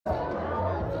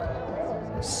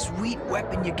Sweet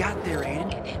weapon you got there,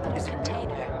 Aiden. Inhibitor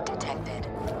container detected.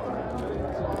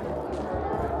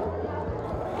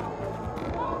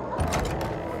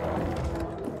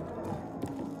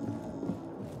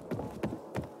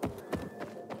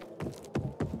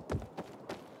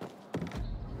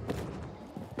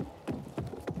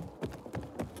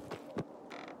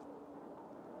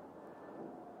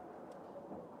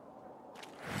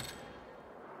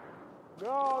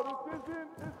 No, this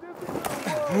isn't gonna work.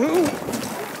 We're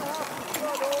gonna have to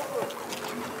start over.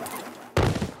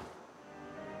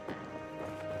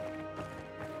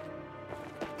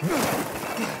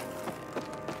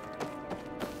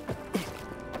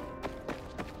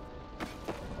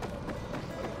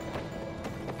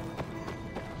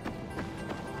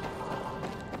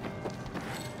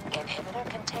 Inhibitor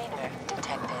container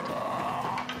detected.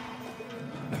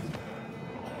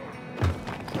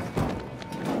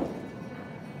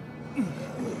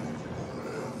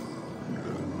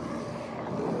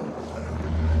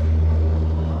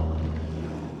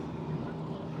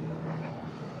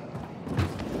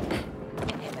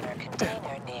 Inhibitor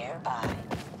container nearby.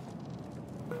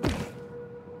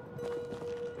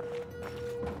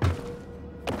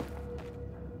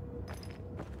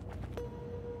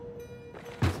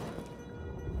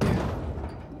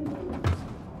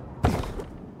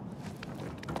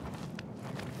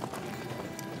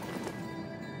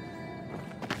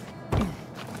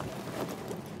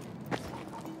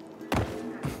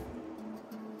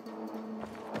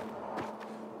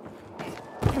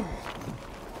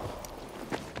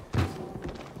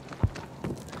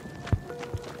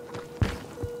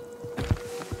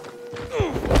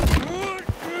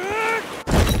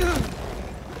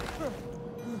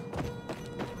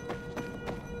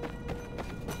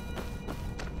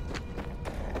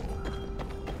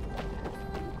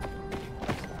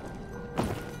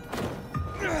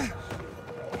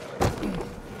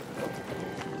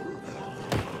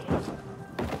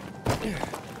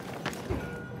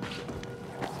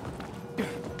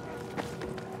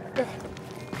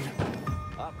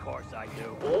 Of course I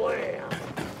do.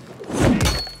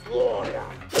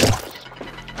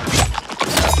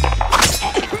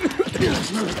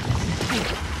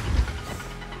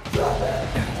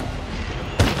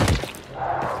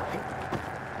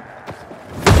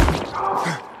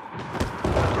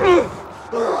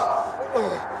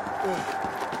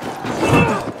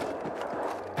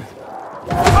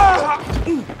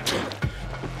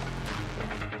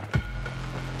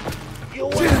 You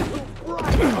went too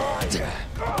bright.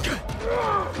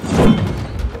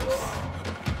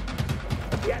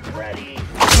 Get ready.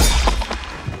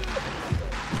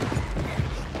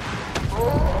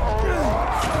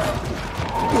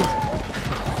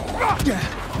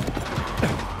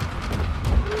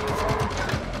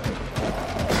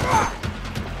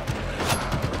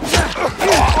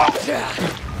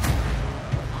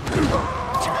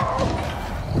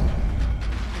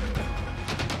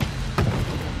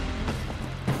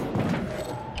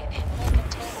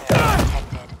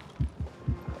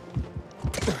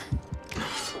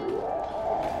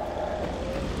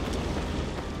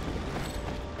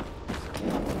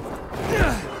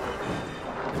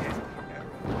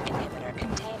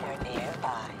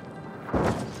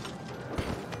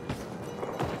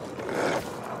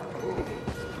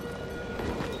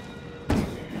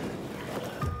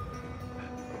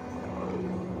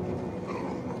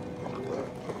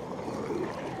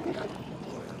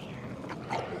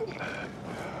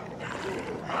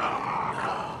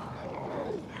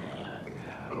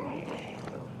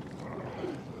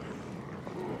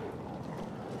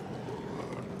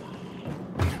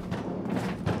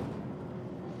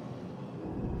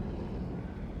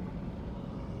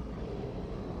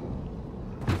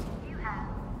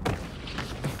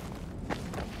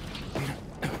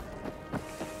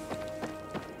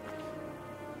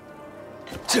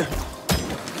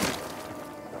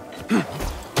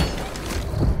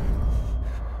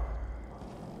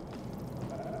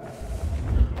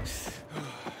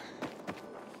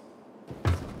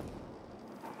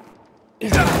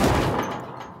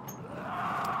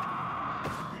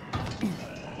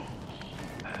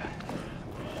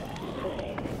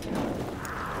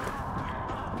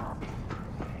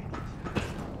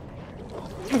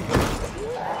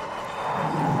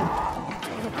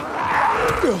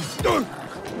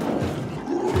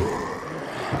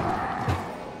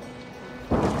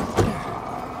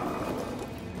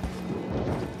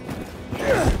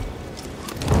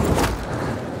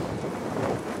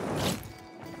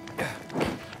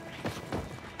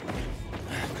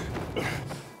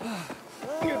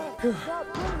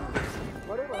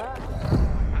 Whatever happened?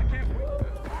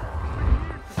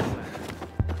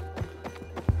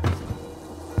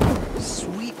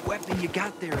 weapon you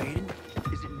got there, Aiden.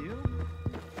 Is it new?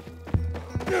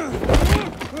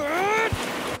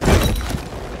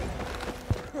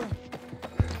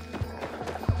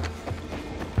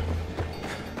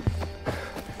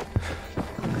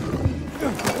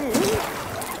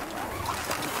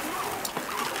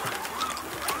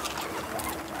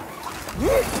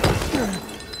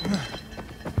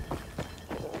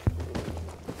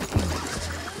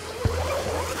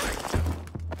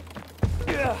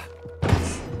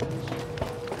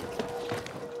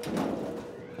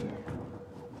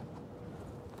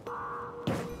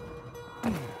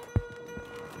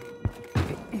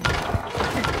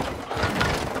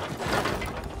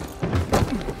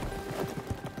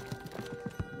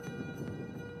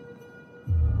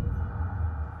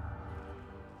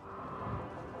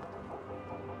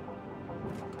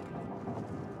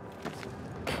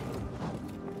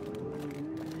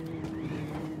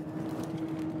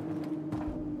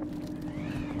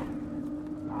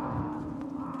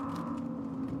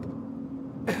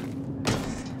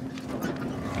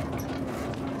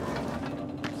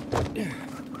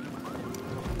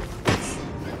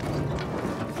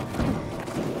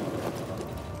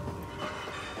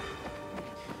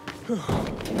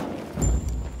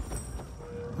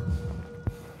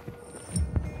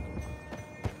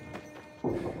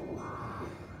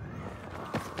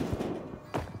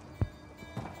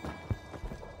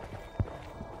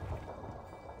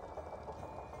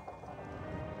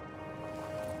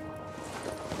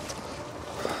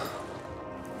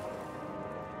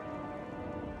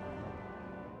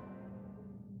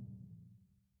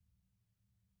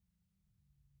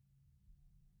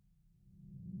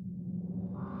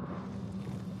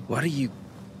 What are you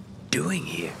doing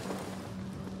here?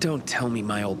 Don't tell me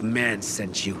my old man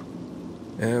sent you.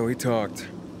 Yeah, we talked.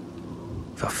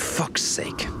 For fuck's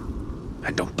sake.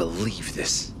 I don't believe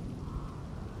this.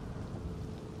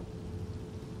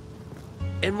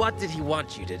 And what did he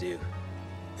want you to do?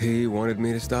 He wanted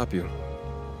me to stop you.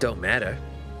 Don't matter.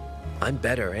 I'm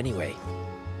better anyway.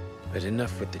 But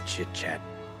enough with the chit-chat.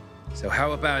 So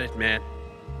how about it, man?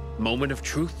 Moment of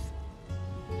truth?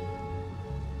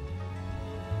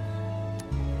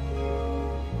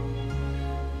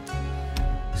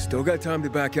 Still got time to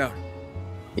back out.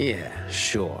 Yeah,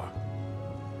 sure.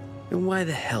 And why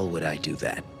the hell would I do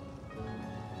that?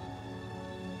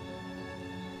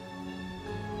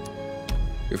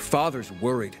 Your father's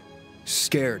worried.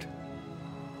 Scared.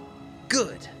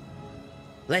 Good.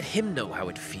 Let him know how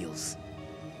it feels.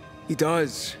 He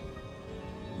does.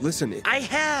 Listen, I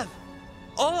have!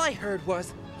 All I heard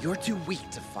was, you're too weak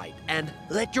to fight, and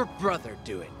let your brother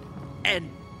do it. And...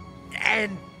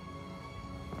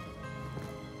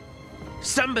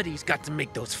 somebody's got to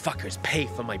make those fuckers pay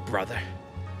for my brother.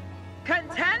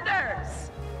 Contenders!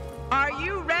 Are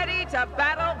you ready to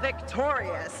battle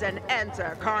victorious and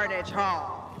enter Carnage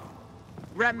Hall?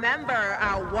 Remember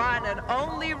our one and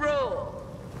only rule.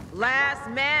 Last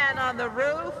man on the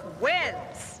roof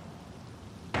wins.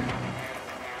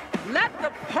 Let the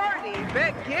party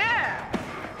begin!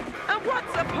 And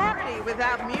what's a party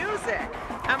without music?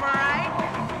 Am I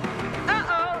right?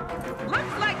 Uh-oh!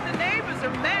 Looks like the neighbors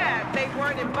are mad they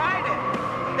weren't invited.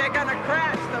 They're gonna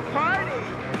crash the party.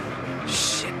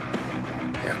 Shit.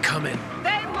 They're coming.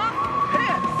 They look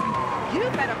pissed. You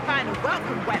better find a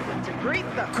welcome weapon to greet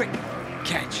them. Quick,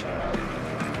 catch.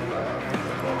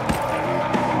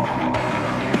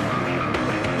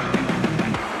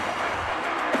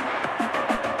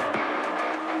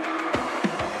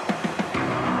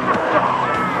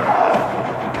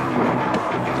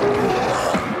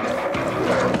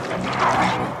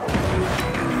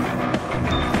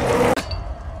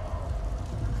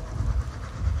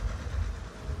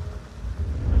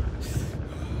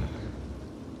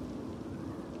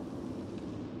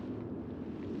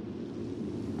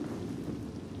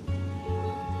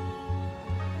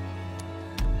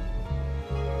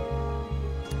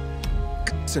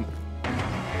 listen.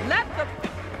 Let the...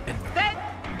 They...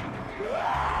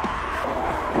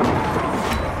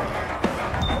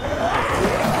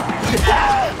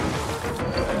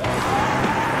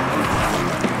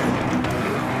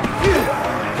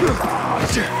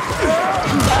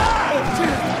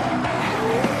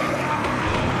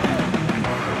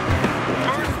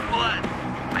 First blood.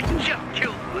 I just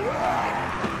killed one.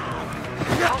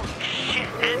 Holy shit,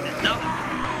 and another.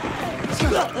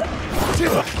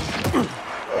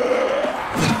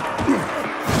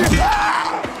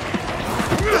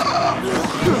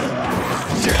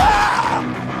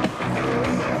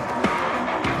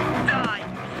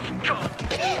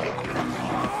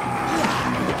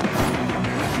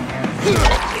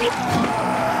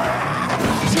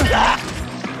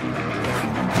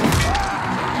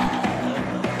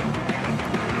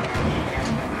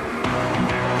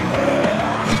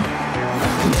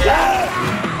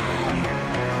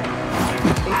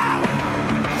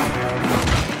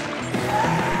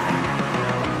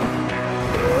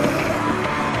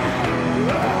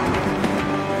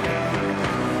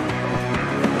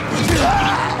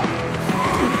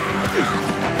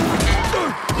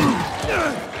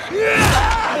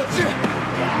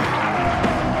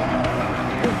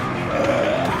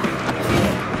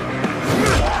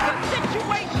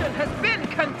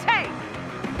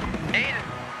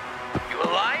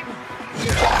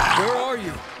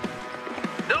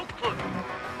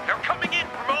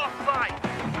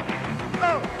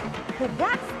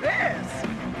 What's this?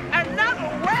 Another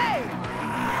wave!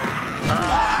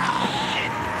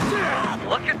 Shit!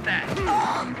 Look at that!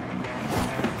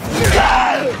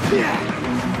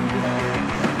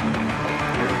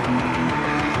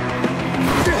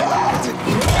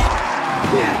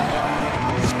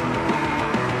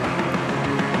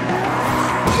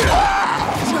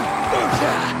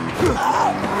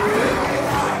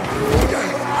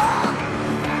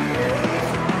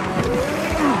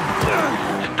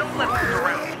 Don't let them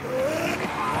surround me.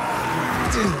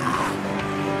 Still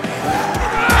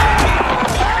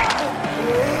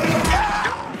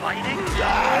fighting?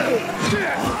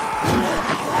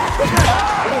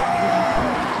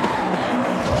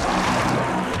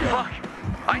 Fuck!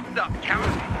 I stopped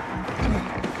counting.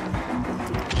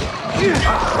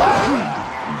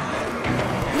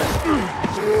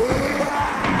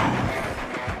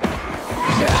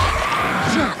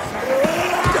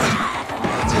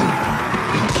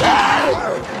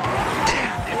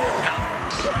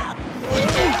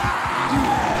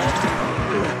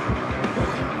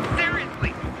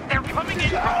 Seriously, they're coming in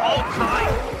from all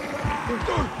sides.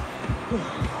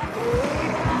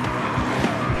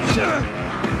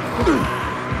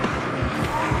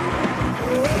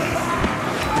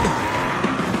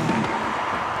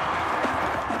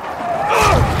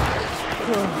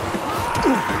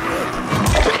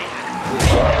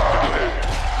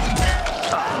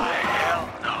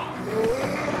 Hell no.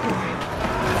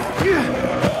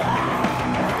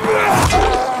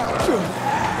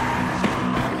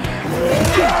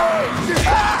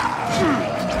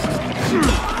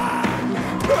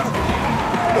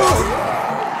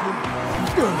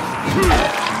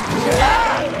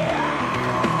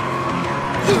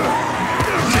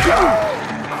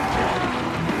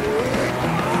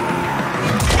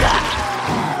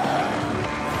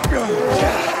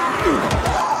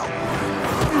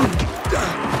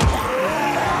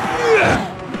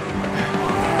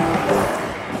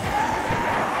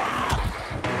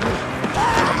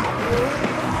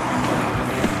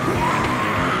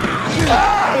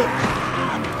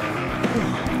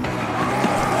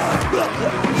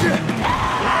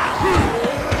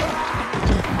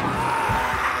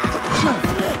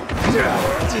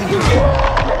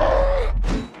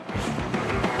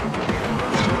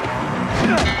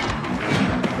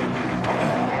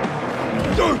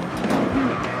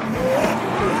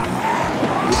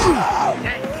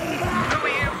 Hey, who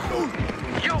are you?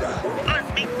 You, let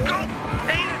me go!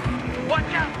 Hey,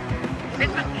 watch out!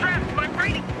 It's a trap, my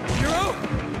brain! Shiro!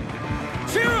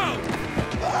 Shiro!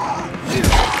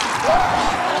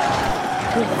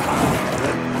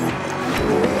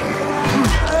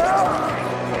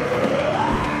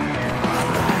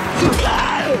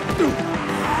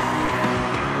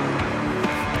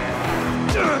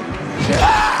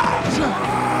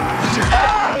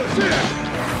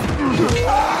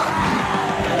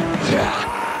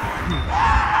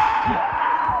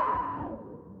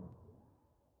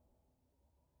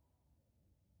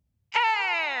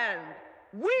 And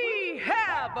we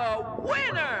have a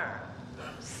winner!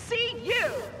 See you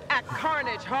at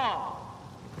Carnage Hall.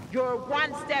 You're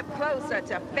one step closer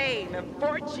to fame and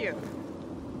fortune.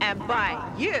 And by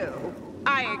you,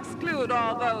 I exclude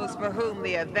all those for whom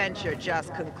the adventure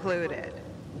just concluded.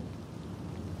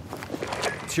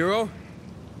 Chiro?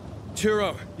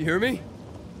 Chiro, you hear me?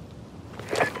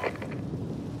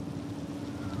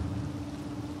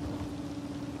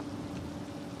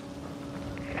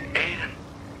 Aiden,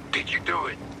 did you do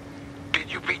it?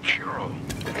 Did you beat Shiro?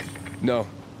 No.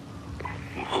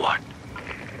 What?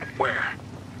 Where?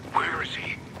 Where is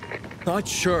he? Not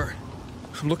sure.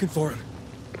 I'm looking for him.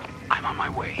 I'm on my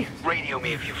way. Radio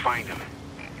me if you find him.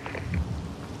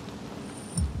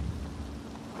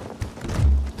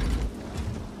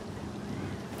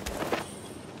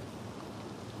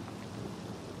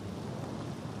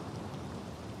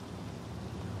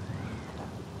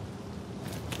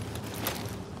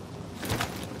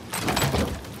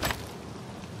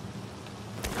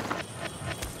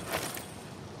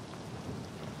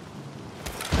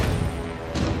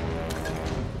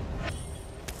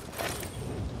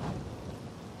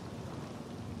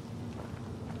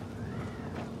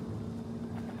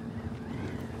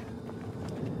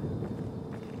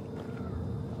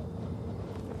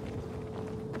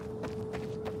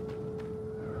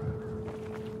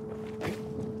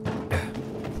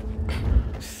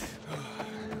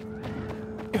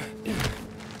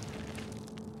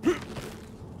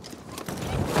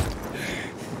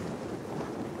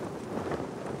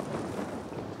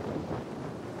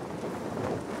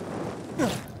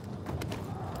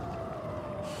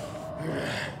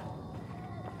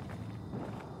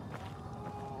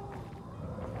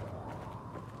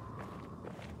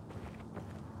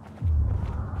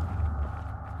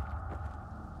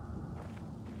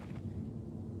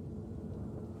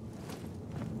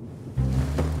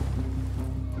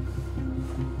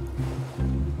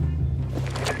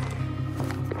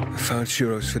 Found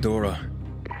Shiro's fedora.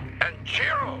 And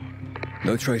Chiro!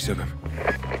 No trace of him.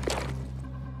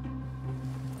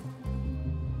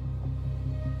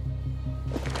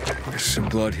 There's some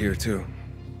blood here, too.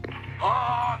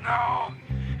 Oh, no!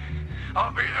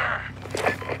 I'll be there!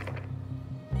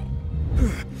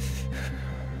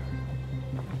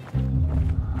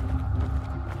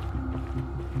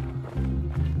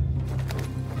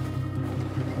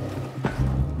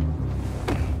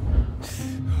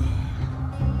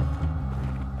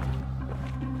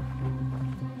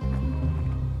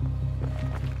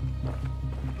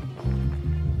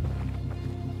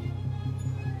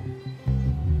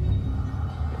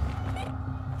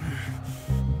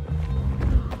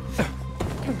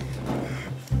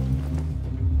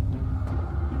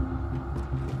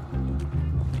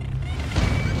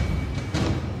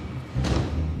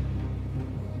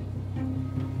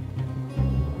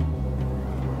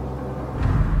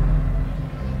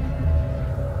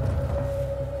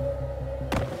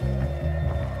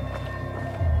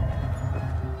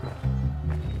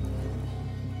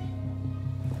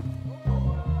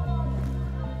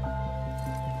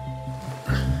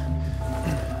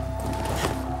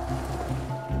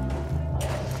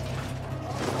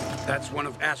 That's one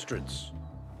of Astrid's.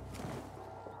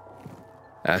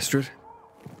 Astrid?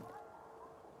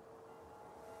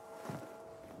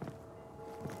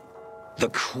 The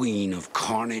Queen of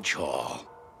Carnage Hall.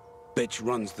 Bitch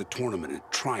runs the tournament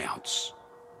at tryouts.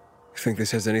 Think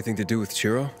this has anything to do with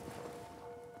Chiro?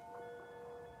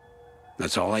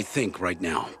 That's all I think right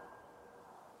now.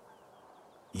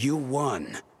 You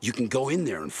won. You can go in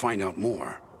there and find out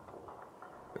more.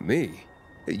 Me?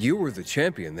 You were the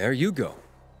champion there. You go.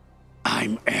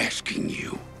 I'm asking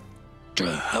you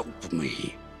to help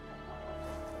me.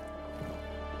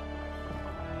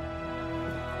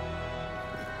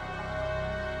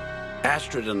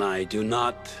 Astrid and I do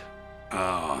not,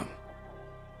 I'm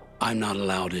not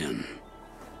allowed in.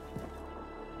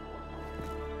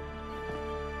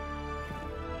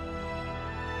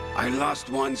 I lost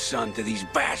one son to these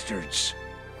bastards.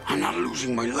 I'm not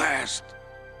losing my last.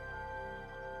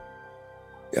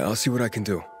 Yeah, I'll see what I can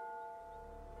do.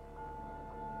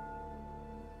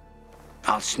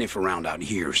 I'll sniff around out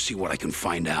here, see what I can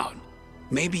find out.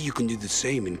 Maybe you can do the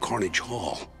same in Carnage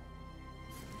Hall.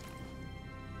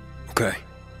 Okay.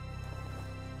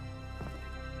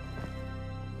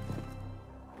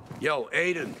 Yo,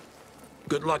 Aiden.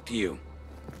 Good luck to you.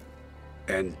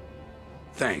 And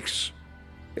thanks.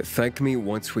 Yeah, thank me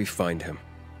once we find him.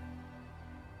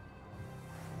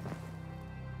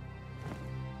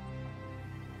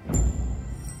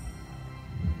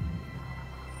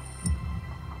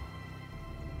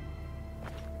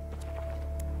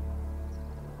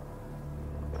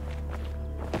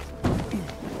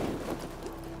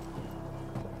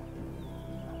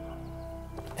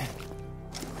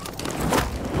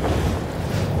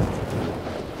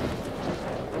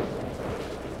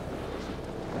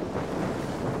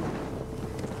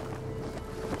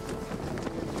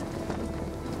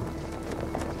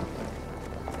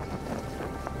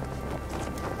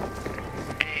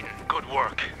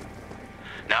 Work.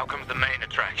 Now comes the main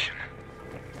attraction.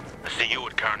 I see you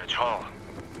at Carnage Hall.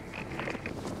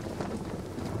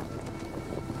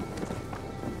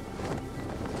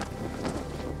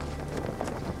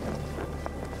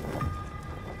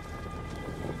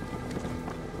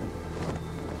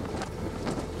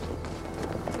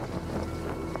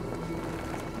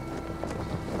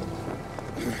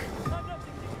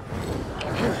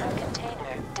 Inhaler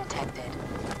container detected.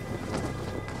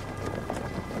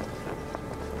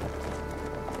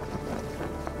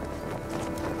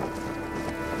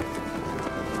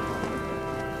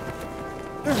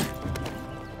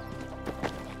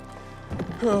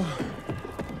 Oh.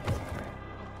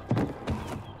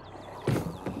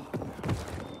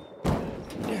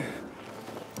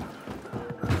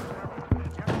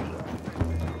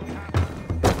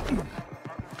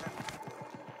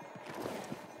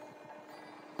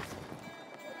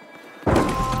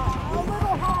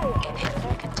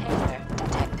 Inhaler container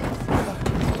detected.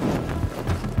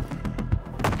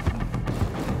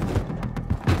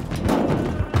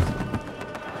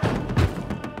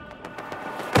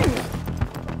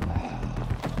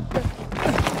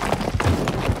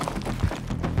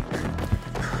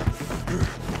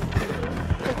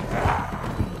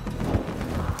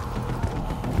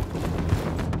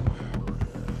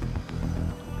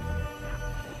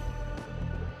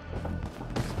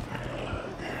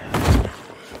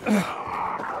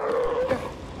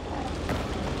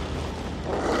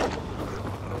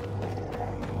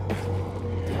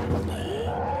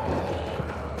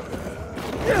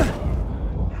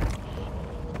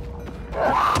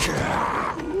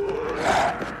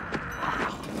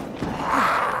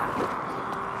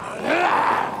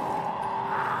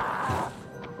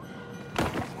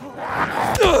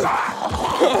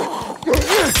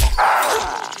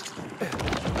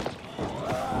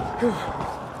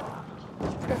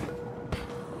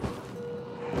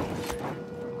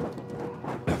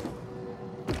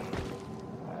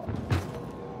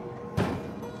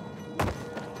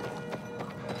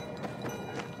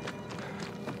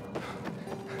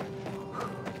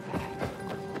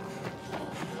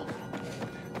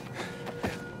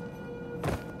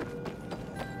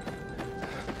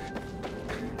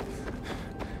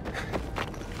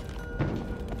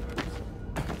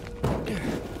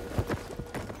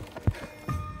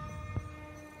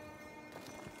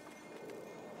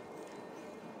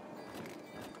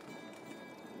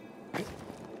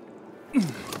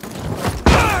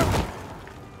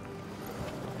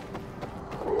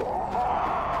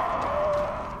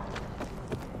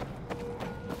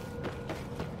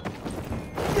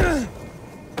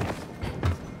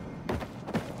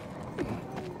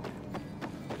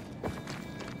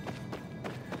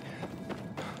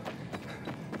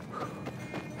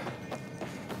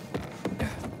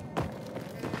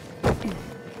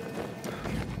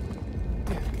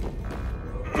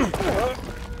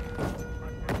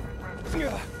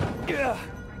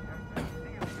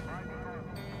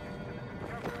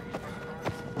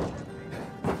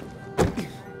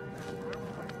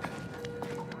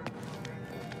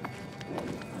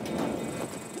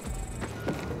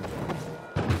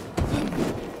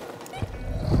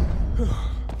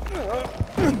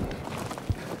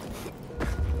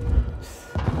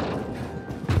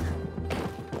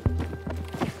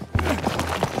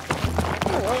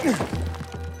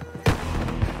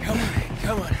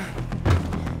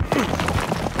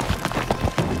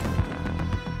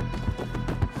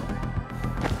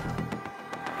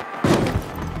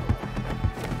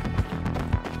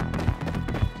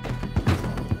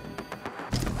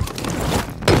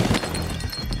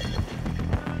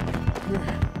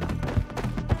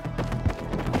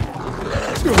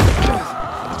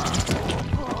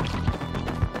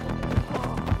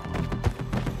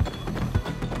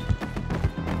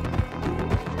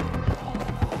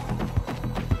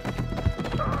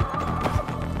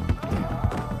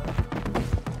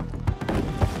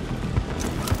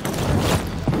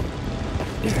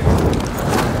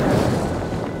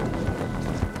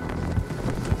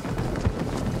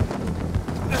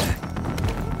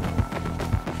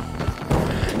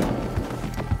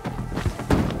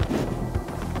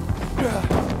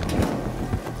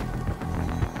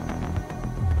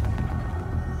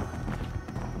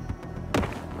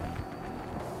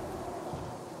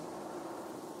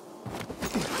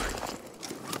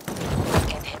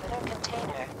 Inhibitor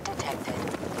container detected.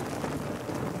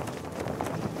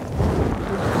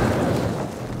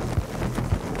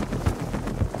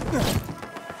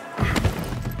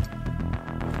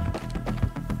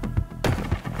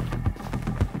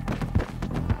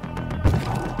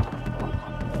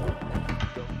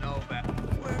 Don't know about.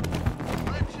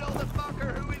 Let's show the fucker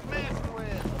who he's messing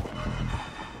with.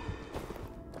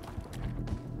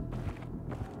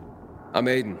 I'm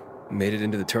Aiden. Made it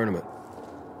into the tournament.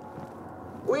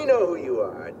 We know who you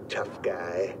are, tough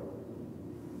guy.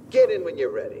 Get in when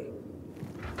you're ready.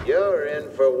 You're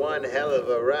in for one hell of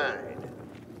a ride.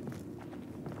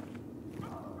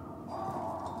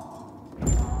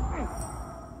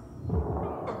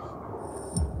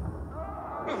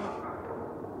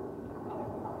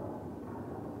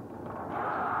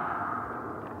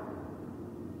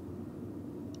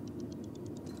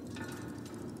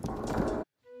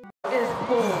 Is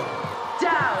born,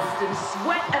 doused in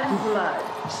sweat and blood,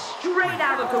 straight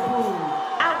out of the womb,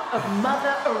 out of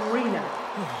Mother Arena.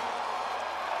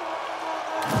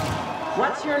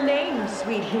 What's your name,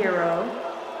 sweet hero?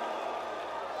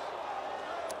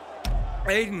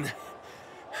 Aiden.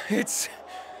 It's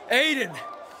Aiden.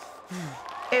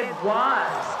 It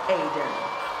was Aiden.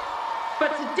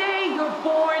 But today you're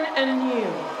born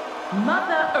anew.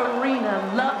 Mother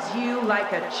Arena loves you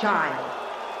like a child.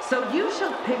 So you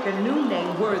shall pick a new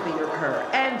name worthy of her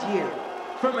and you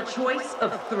from a choice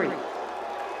of 3.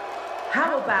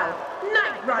 How about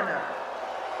Night Runner?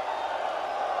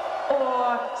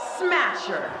 Or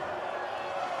Smasher?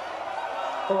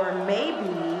 Or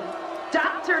maybe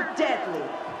Dr. Deadly?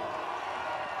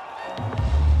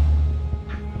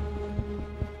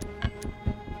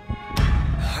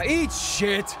 Eat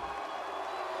shit.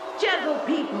 Gentle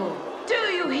people, do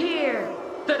you hear?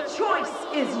 The choice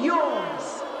is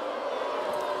yours.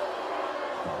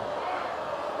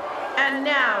 And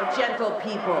now, gentle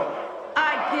people,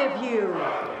 I give you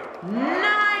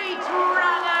Night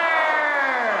Runner!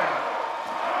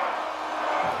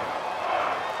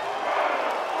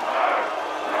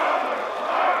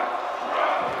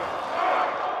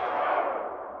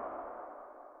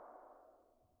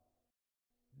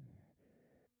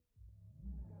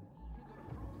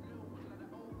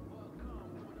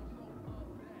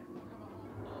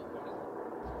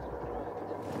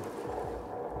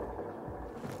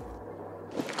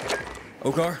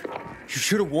 Ogar, you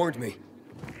should have warned me.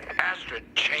 Astrid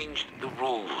changed the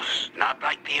rules, not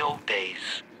like the old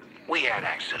days. We had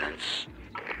accidents.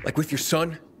 Like with your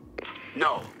son?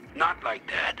 No, not like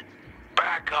that.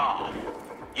 Back off.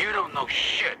 You don't know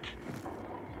shit.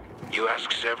 You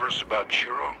ask Severus about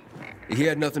Chiro? He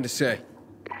had nothing to say.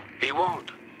 He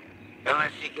won't.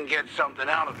 Unless he can get something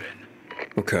out of it.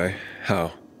 Okay,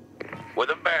 how? With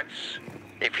the bets.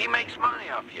 If he makes money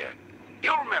off you,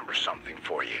 he'll remember something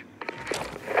for you.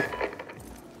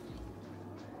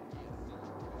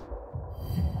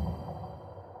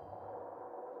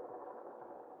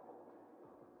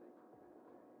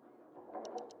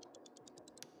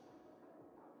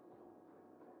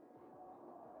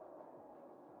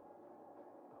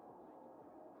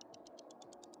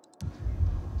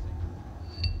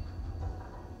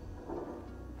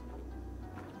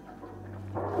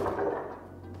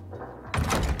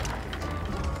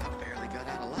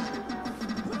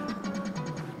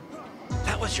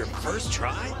 Was your first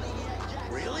try?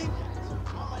 Really?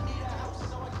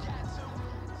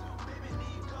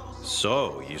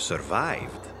 So, you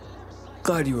survived.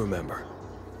 Glad you remember.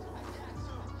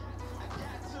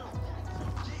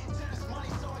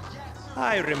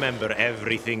 I remember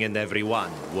everything and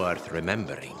everyone worth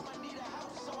remembering.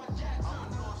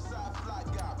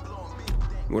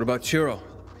 What about Chiro?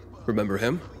 Remember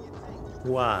him?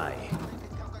 Why?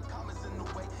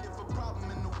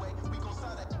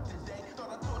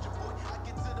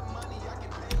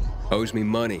 Owes me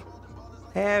money.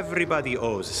 Everybody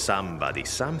owes somebody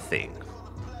something.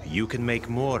 You can make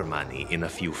more money in a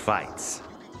few fights.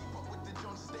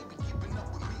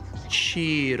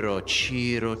 Chiro,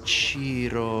 Chiro,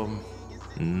 Chiro.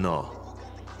 No.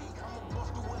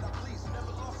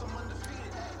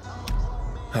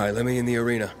 Hi, let me in the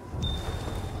arena.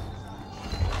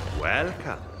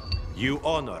 Welcome. You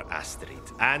honor Astrid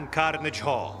and Carnage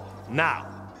Hall.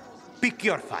 Now, pick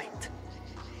your fight.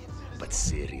 But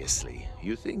seriously,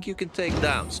 you think you can take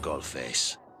down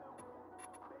Skullface?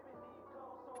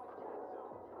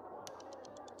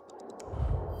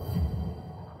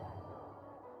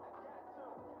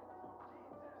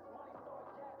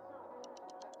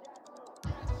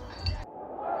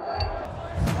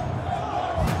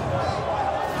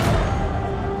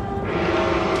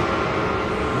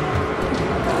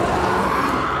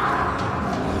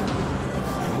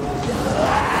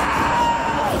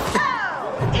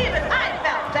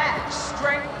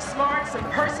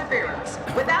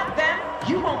 Without them,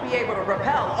 you won't be able to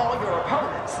repel all your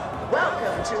opponents.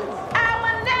 Welcome to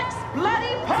our next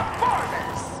bloody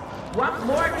performance. What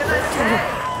more can I say?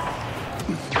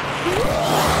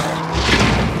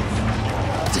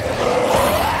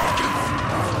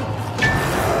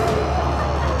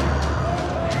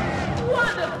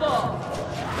 Wonderful!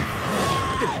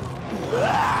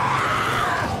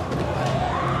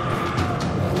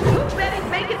 Who bet he'd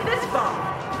make it this far?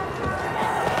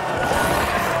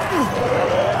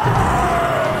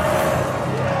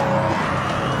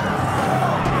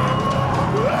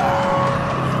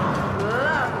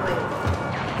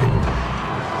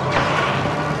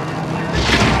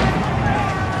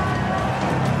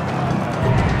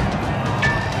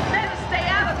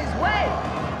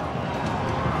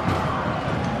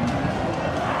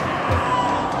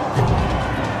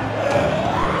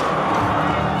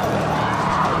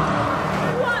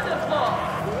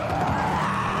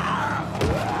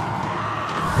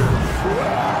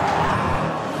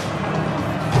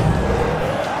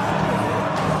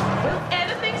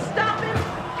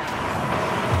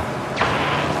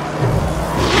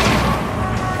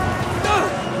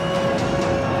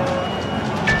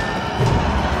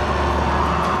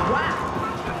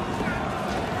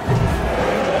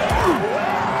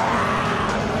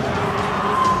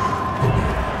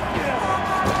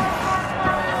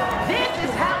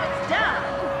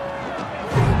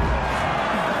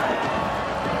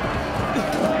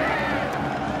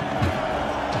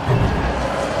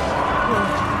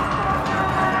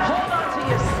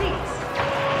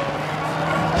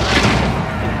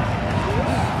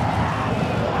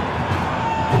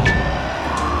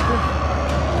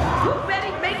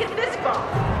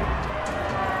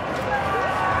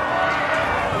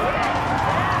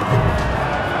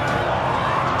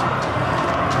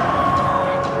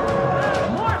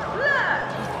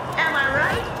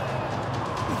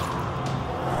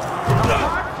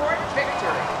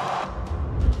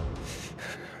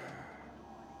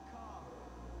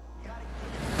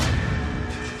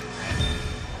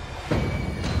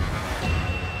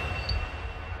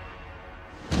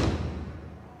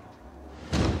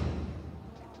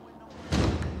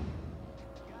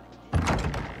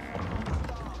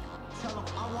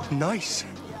 Nice.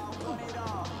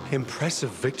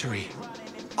 Impressive victory.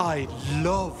 I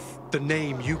love the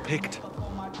name you picked.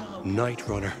 Night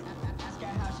Runner.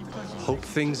 Hope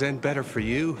things end better for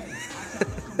you.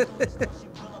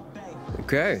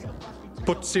 Okay.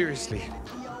 But seriously,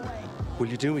 will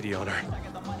you do me the honor?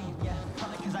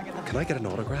 Can I get an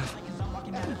autograph?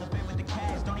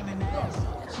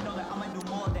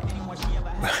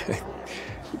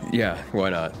 Yeah,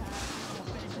 why not?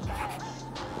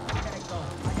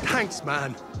 Thanks,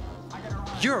 man.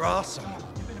 You're awesome.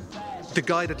 The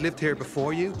guy that lived here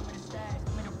before you,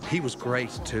 he was great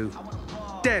too.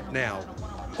 Dead now,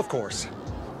 of course.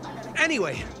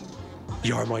 Anyway,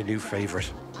 you're my new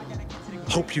favorite.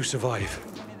 Hope you survive.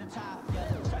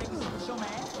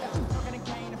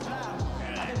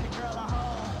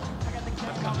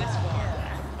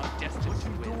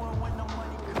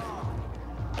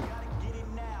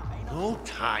 No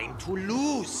time to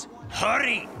lose.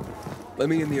 Hurry! Let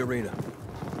me in the arena.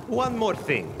 One more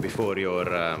thing before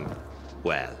you're,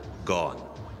 well, gone.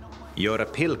 You're a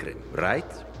pilgrim,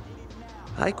 right?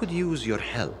 I could use your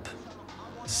help.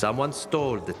 Someone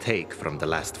stole the take from the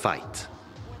last fight.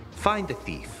 Find the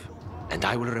thief, and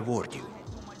I will reward you.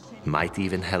 Might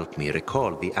even help me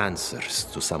recall the answers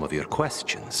to some of your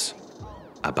questions.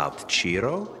 About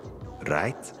Chiro,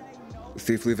 right?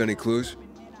 Thief leave any clues?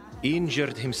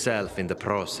 Injured himself in the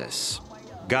process.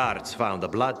 Guards found a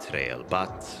blood trail,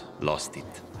 but lost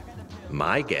it.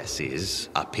 My guess is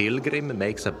a pilgrim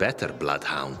makes a better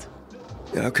bloodhound.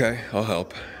 Okay, I'll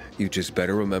help. You just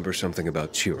better remember something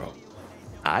about Chiro.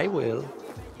 I will,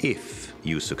 if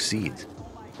you succeed.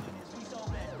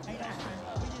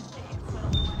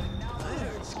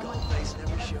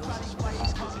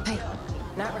 Hey,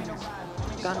 not runner.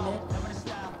 Got a minute?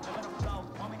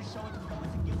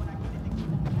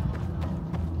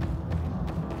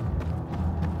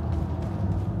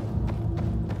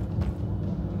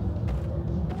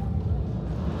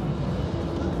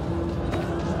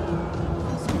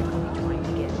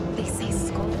 They say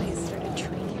Skullface started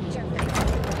training.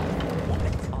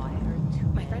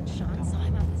 My friend Sean saw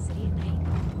him out in the city at night.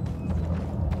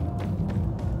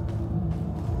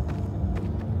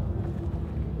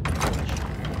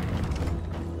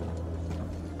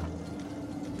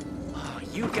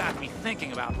 You got me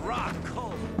thinking about Rock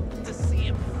Cole. To see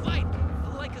him fight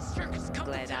like a circus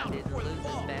coming Glad I down didn't before the lose as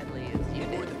fall. badly as you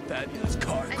Or did. the fabulous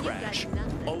car crash.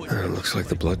 Looks like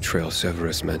the blood trail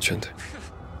Severus mentioned.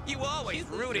 You always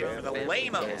rooted for the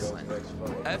lamos.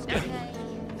 That's good. Okay.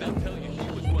 They'll tell you she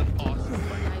was one awesome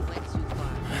fighter. I went too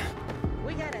far.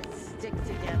 We gotta stick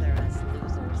together, us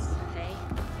losers, hey?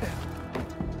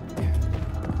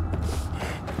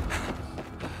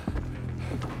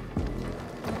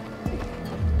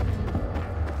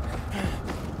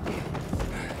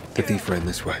 The thief ran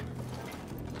this way.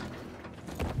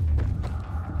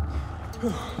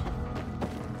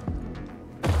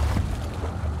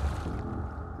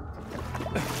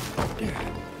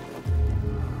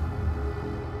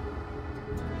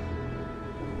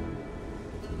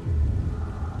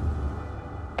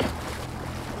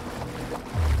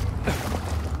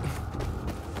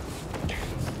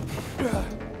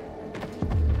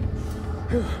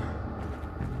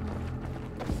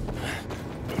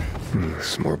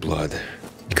 Some more blood.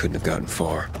 Couldn't have gotten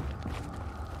far.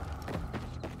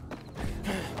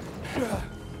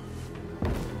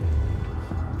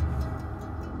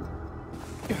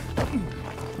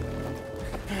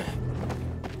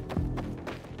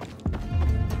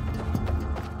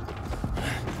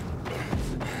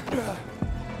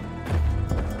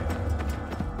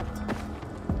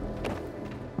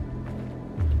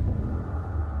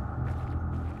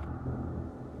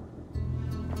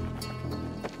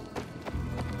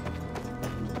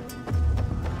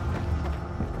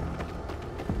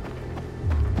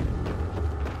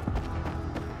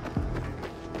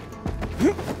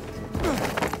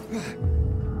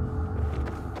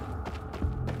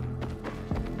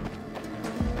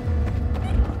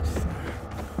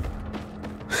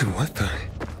 What the?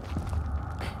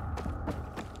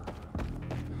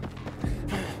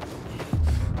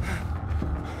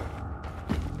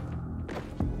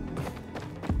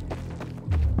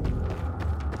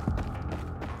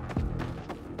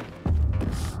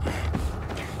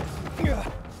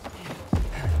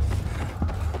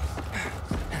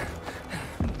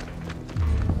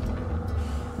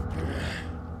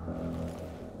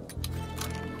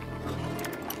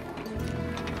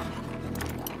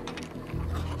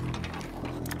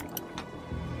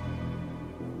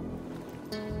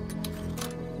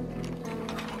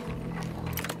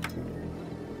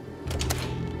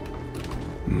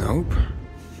 Nope.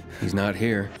 He's not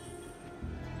here.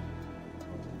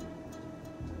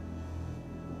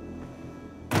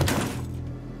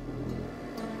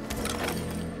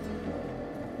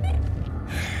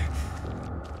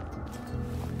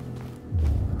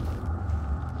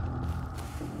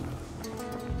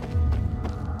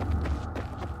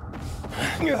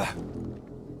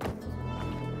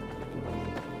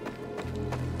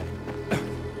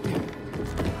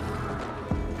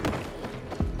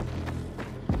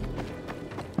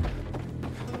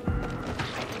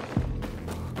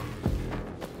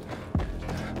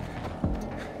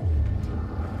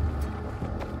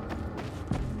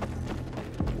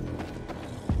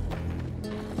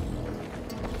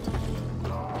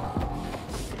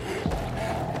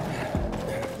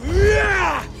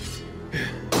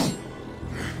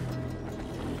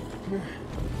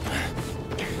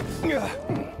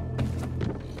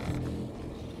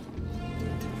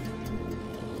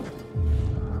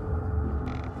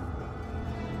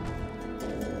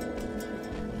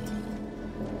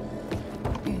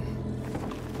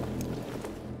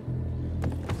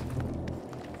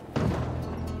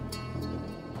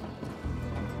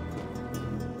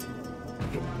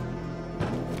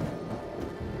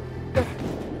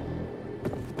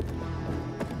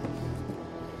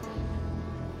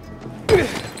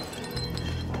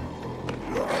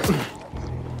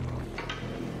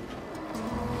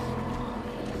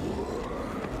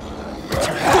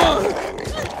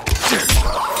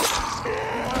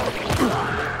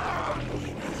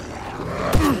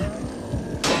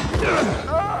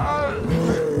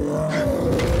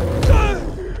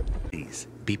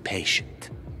 Be patient.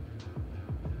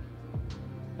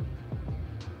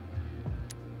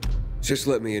 Just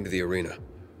let me into the arena.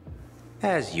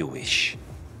 As you wish.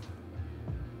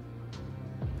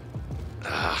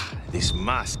 Ah, this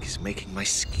mask is making my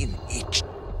skin itch.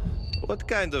 What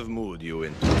kind of mood you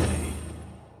in today?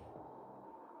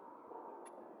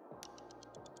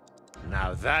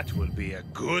 Now that will be a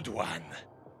good one.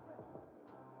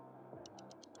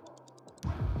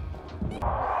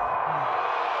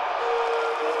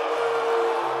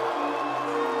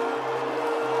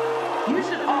 You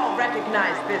should all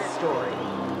recognize this story.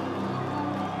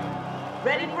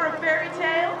 Ready for a fairy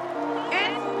tale?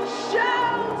 It's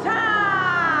showtime!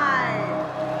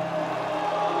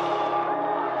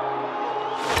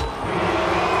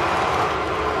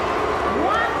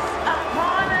 Once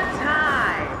upon a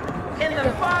time, in the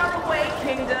faraway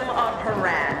kingdom of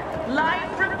Haran,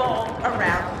 life revolved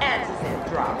around antizin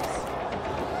drops.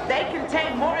 They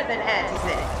contain more than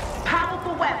antizin.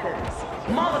 Powerful weapons,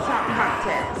 Molotov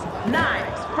cocktails,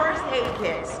 knives, first aid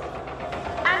kits,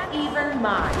 and even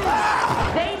mines.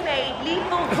 They made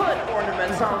lethal hood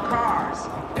ornaments on cars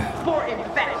for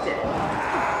infected.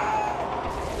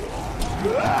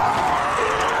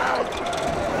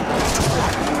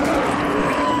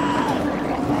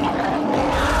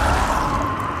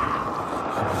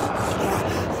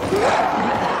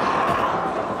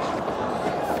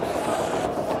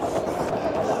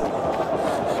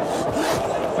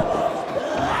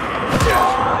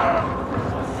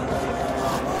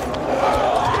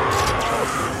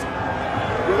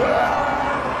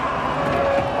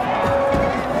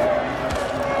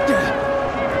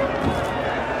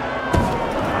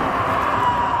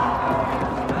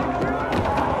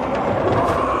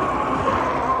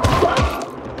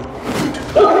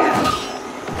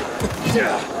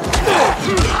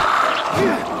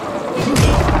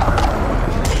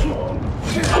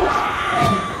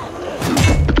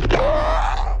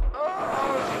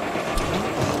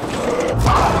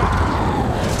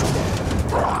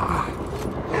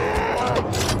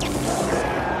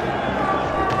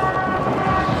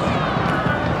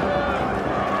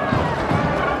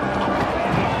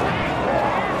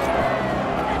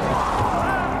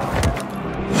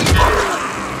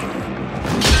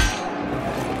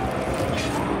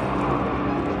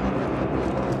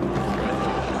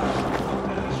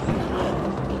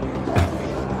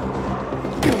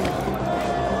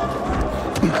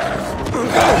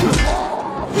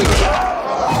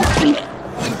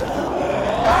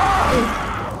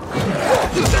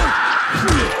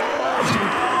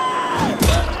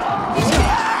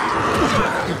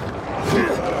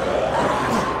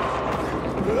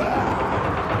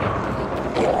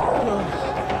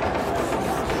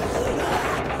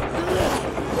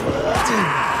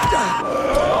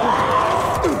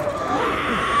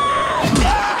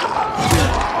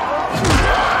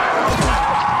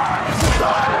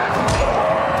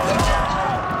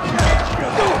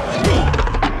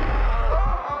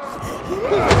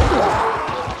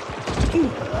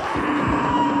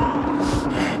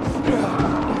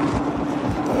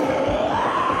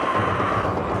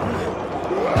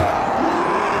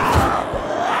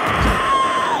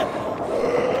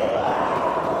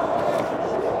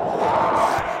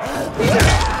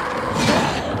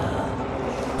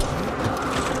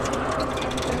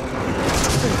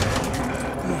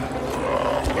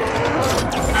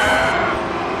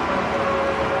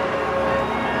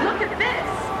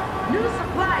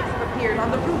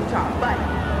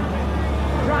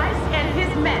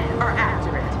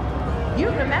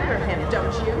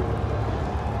 don't you?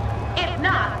 If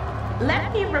not,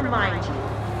 let me remind you,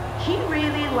 he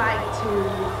really liked to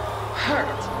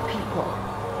hurt people.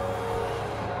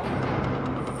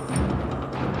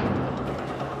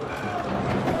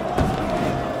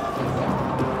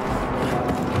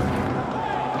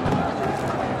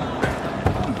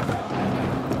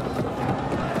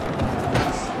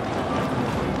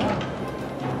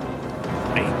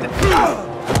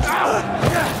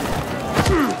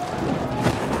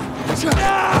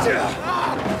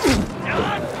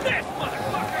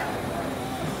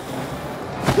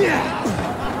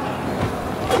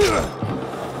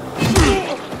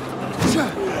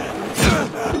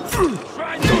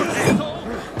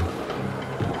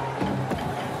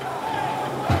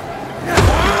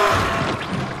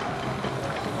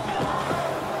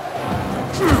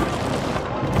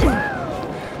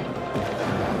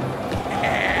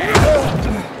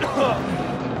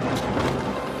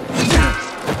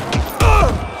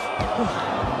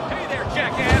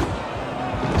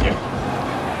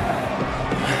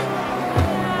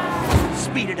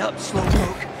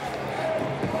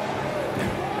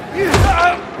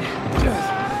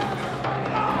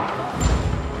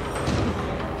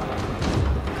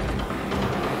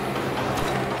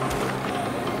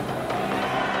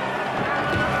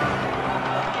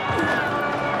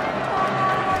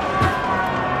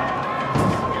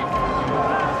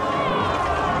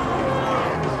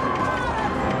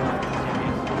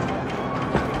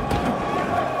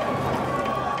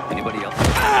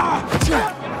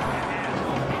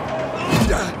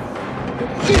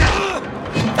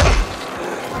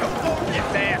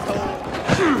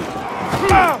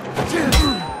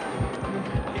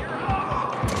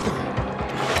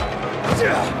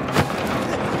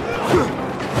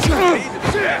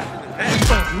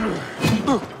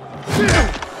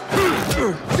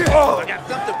 I got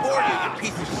something for you, you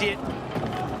piece of shit.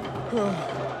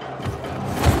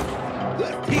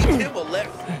 Let's teach him a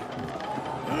lesson.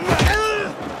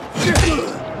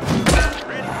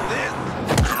 Ready for this?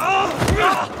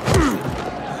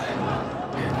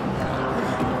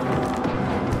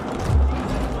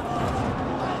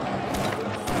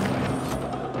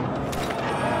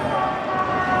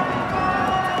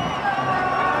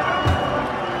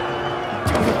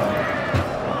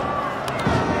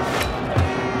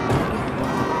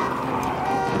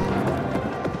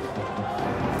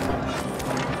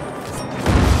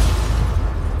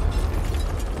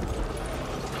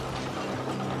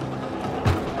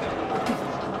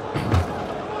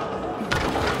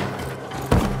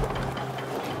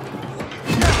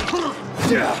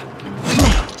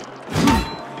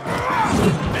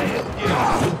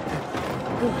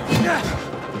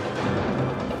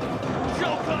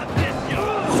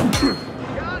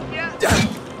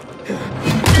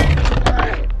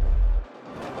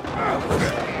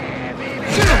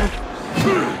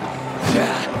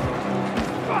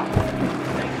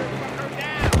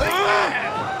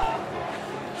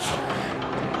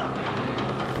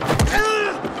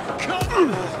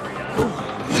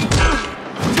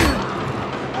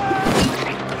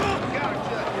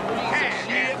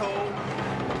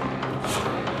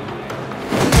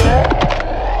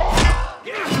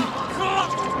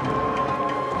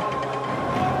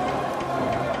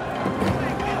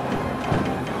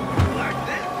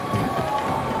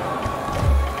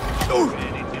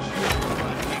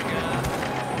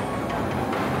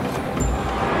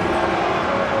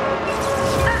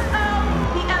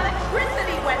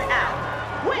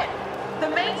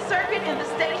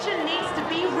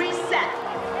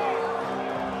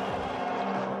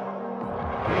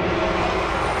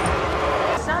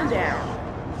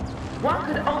 One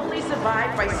could only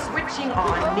survive by switching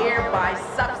on nearby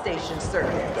substation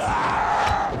circuits.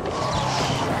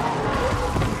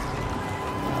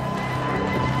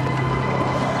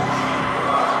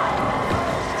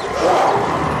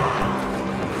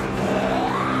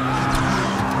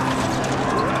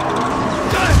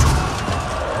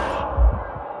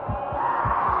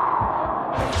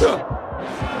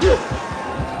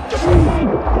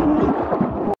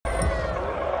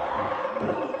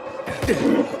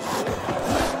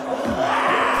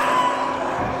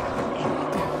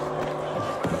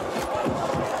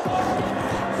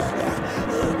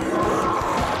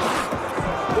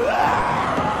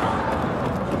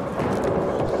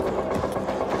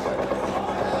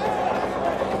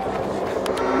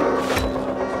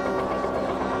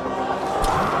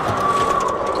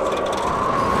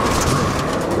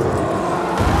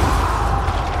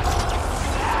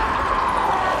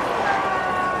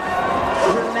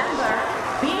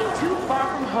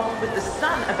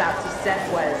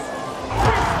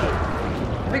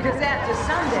 Because after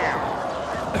sundown,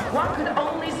 one could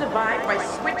only survive by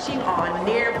switching on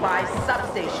nearby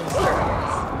substation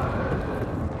circuits.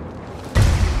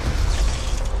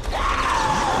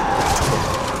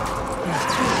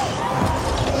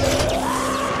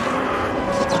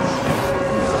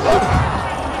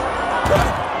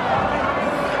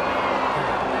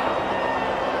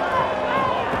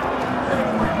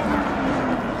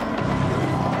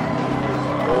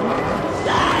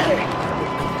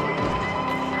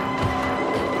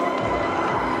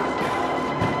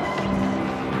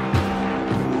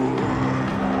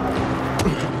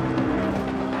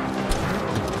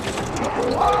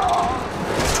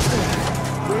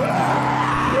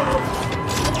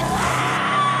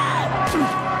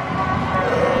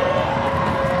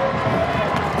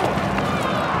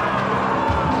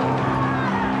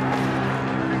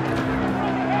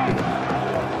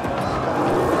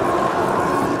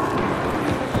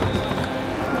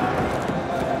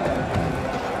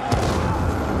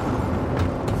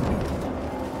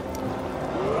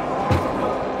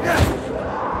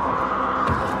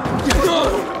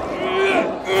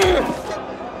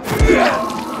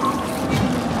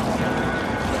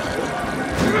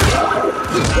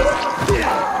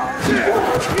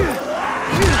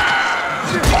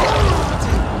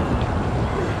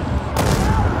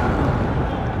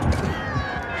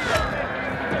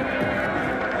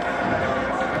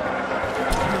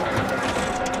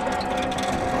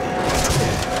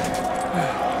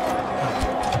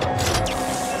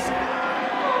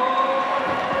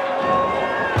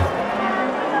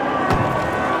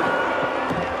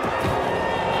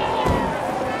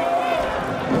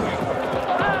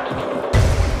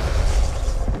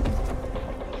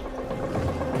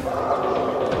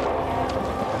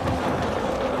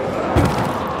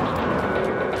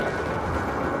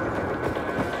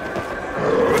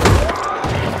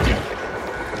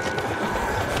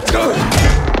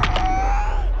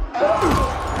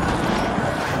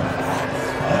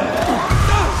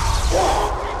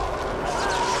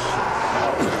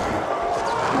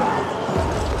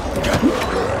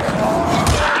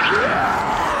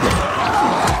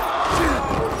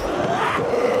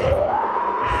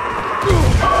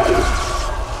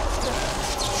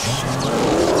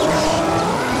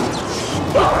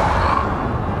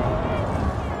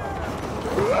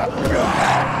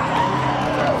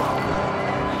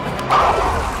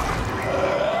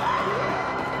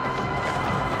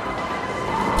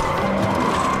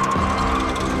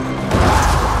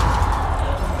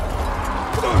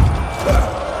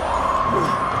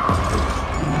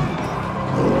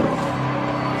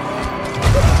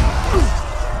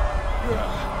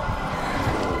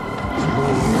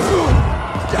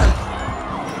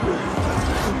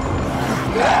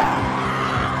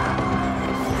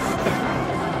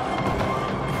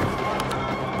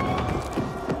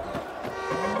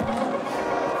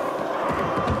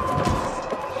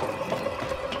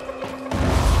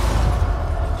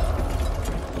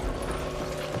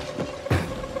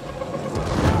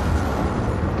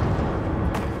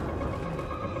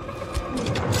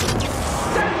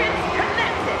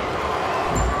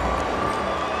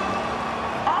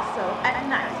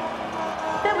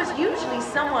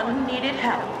 Someone who needed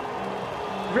help.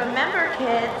 Remember,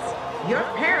 kids, your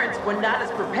parents were not as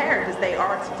prepared as they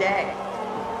are today.